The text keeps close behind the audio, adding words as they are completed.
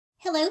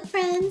Hello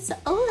friends,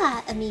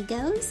 hola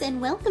amigos, and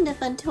welcome to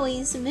Fun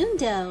Toys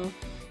Mundo.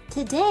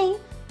 Today,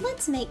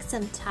 let's make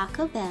some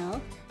Taco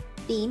Bell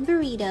bean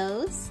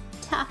burritos,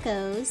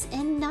 tacos,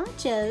 and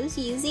nachos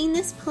using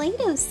this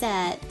Play-Doh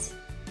set.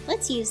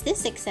 Let's use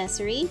this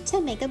accessory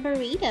to make a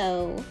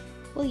burrito.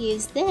 We'll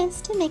use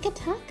this to make a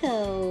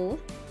taco.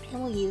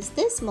 And we'll use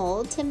this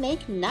mold to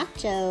make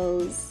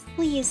nachos.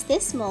 We'll use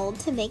this mold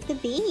to make the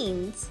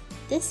beans.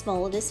 This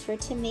mold is for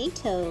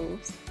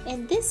tomatoes.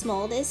 And this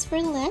mold is for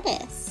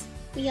lettuce.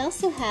 We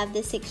also have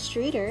this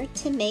extruder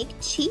to make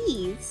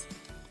cheese.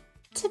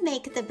 To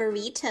make the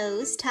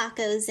burritos,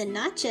 tacos, and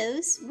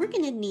nachos, we're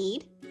going to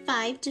need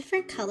 5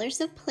 different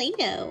colors of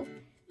Play-Doh: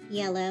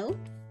 yellow,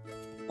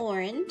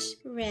 orange,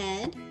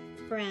 red,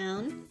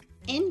 brown,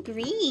 and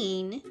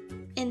green.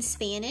 In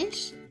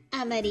Spanish,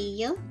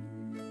 amarillo,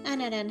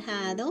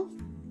 anaranjado,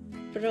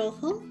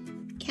 rojo,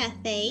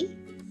 café,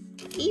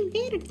 y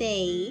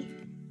verde.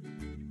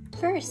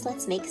 First,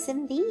 let's make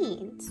some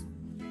beans.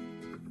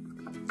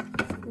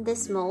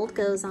 This mold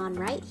goes on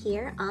right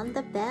here on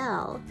the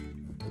bell.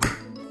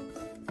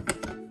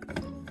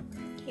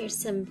 Here's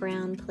some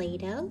brown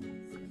Play-Doh,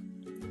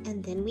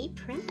 and then we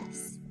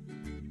press.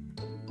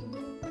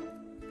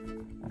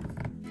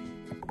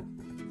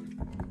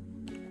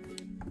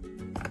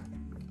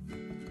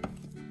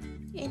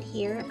 And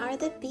here are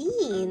the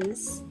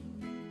beans.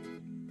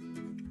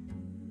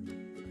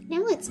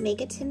 Now let's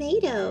make a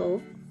tomato.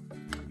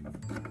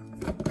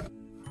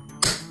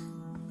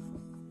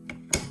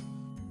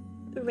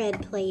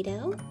 Red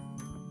Play-Doh,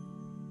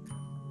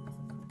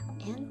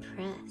 and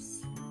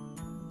press.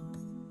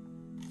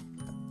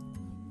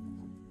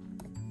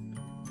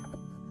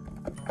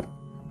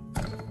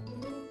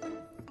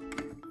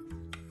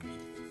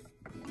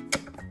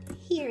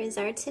 Here is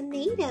our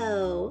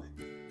tomato.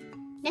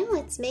 Now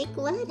let's make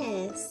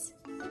lettuce.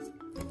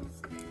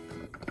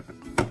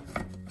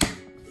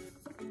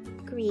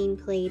 Green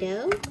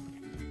Play-Doh,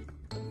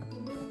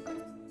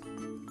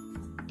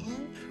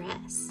 and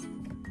press.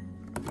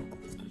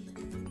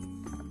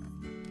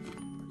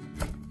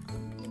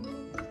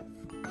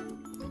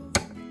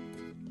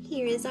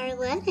 Here is our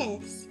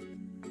lettuce.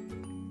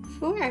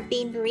 For our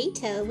bean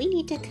burrito, we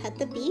need to cut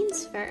the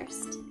beans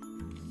first.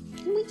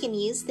 And we can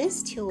use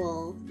this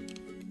tool.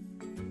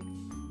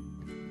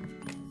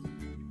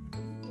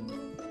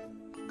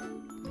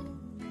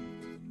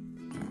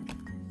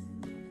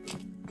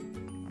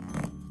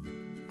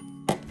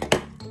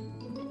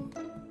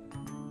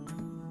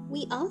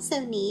 We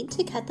also need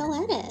to cut the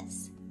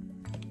lettuce.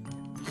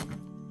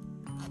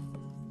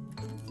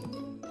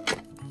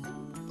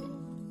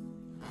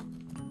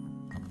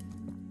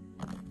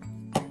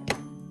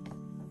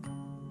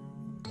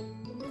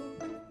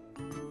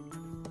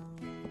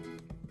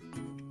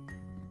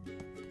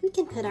 We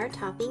can put our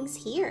toppings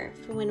here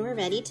for when we're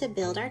ready to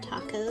build our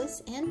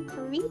tacos and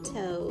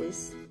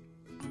burritos.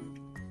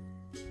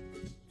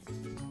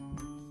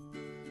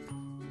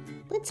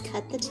 Let's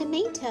cut the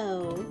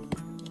tomato.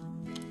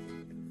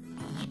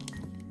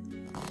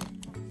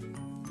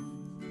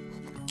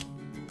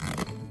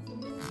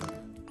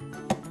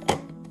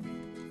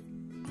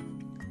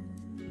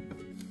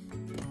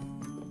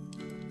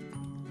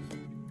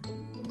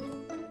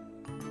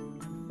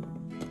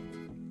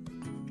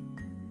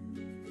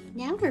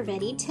 Now we're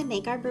ready to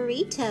make our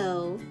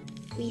burrito.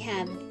 We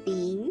have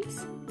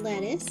beans,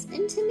 lettuce,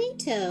 and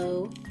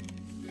tomato.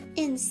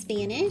 In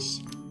Spanish,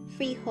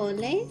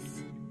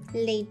 frijoles,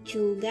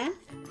 lechuga,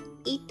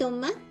 y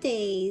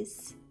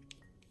tomates.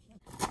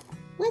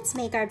 Let's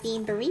make our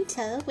bean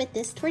burrito with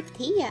this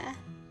tortilla.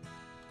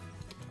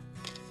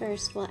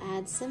 First, we'll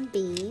add some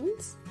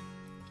beans,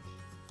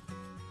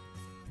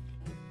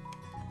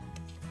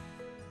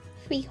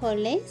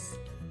 frijoles,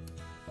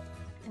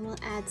 and we'll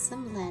add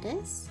some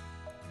lettuce,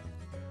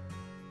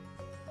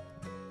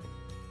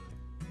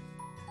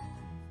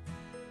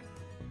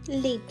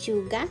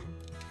 lechuga,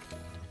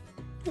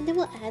 and then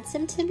we'll add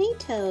some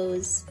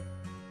tomatoes.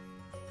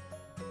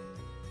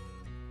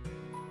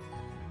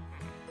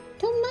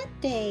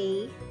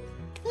 Tomate.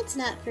 Let's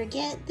not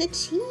forget the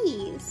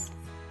cheese.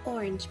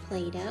 Orange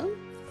Play-Doh.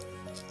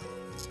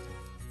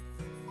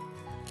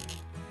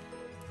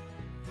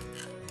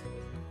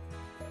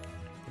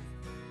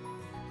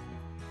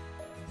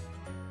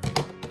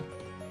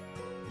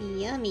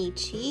 Yummy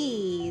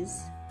cheese.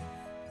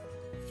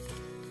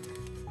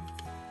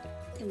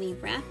 Then we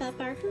wrap up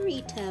our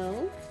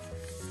burrito.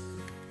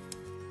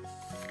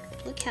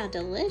 Look how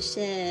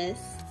delicious.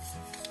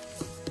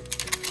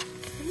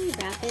 And we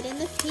wrap it in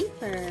the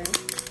paper.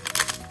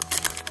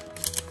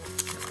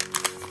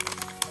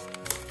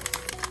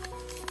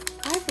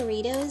 Our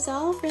burrito is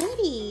all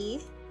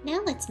ready. Now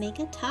let's make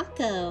a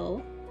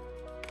taco.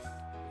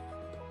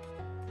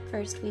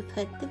 First we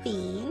put the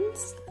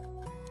beans,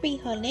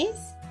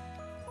 frijoles.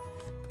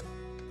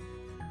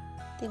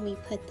 Then we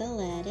put the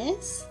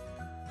lettuce,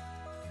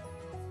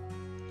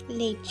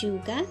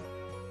 lechuga,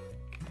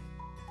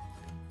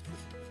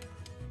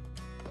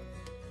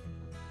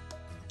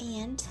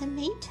 and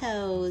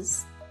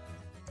tomatoes.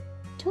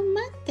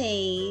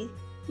 Tomate.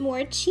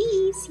 More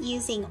cheese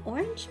using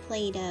orange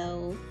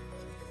Play-Doh.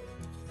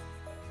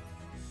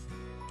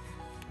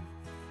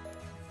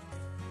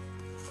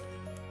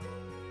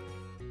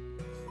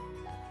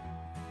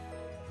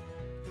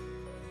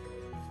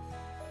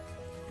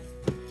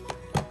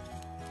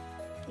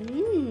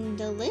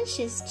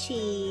 delicious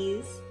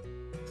cheese.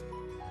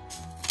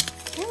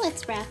 Now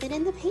let's wrap it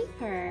in the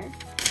paper.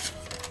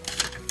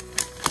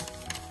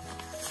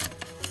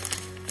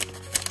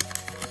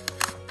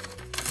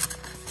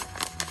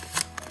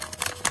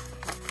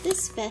 The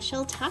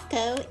special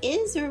taco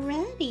is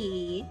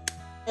ready.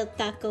 El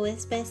taco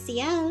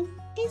especial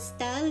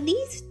está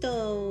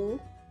listo.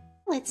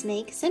 Let's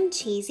make some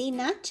cheesy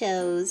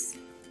nachos.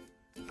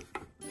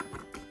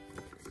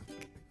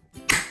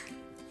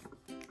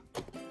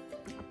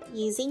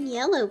 Using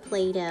yellow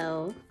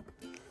Play-Doh.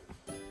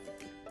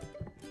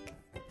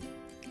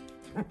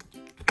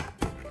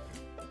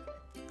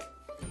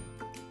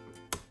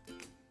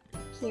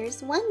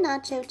 Here's one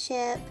nacho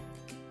chip.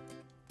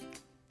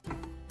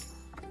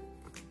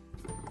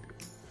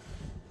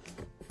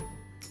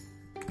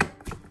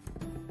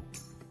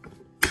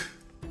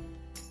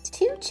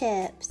 Two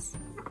chips.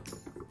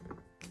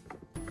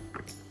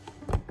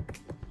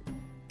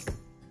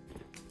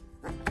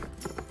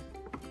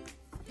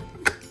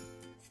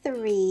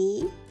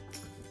 Three.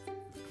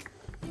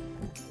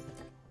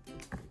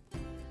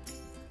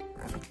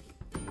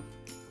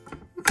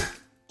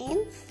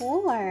 And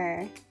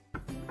four.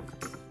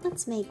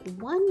 Let's make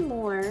one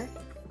more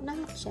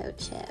nacho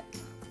chip.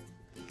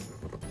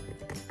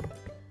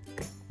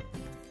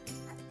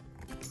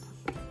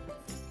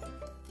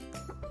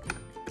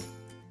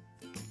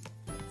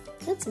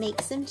 Let's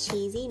make some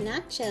cheesy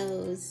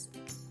nachos.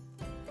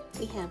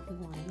 We have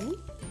 1,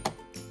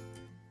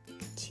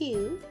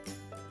 2,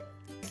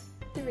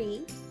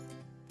 3,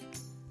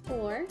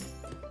 4,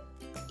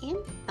 and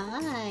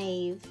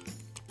 5.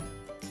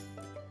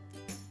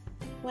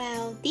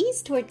 Wow,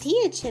 these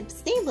tortilla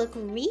chips, they look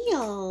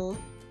real.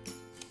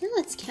 Now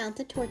let's count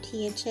the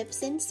tortilla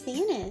chips in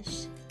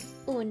Spanish.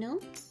 1, 2,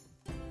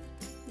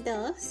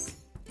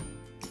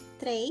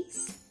 3,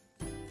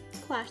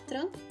 4,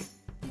 5.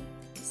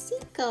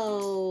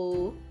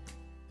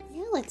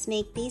 Now let's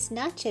make these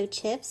nacho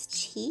chips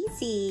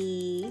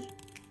cheesy.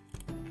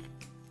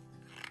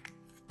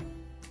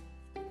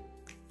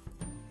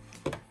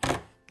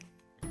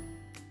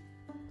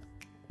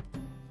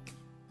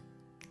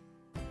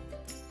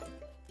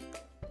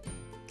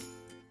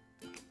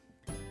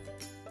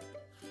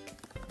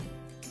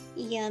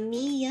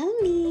 Yummy,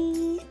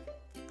 yummy!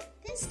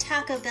 This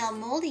Taco Bell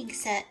molding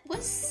set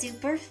was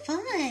super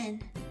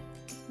fun.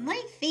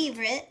 My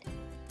favorite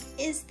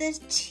is the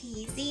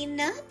cheesy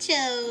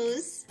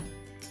nachos.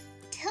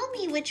 Tell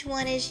me which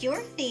one is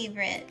your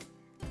favorite.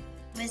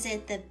 Was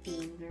it the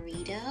bean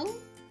burrito,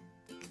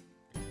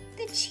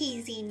 the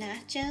cheesy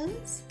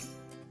nachos,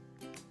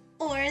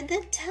 or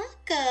the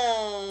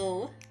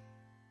taco?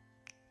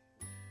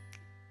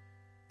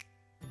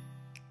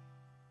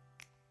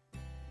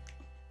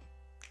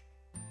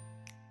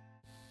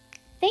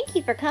 Thank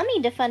you for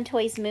coming to Fun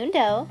Toys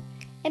Mundo,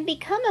 and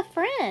become a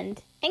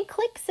friend and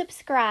click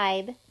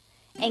subscribe.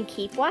 And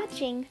keep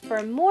watching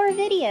for more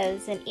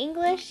videos in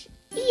English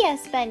y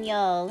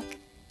Español.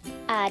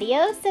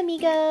 Adios,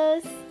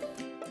 amigos!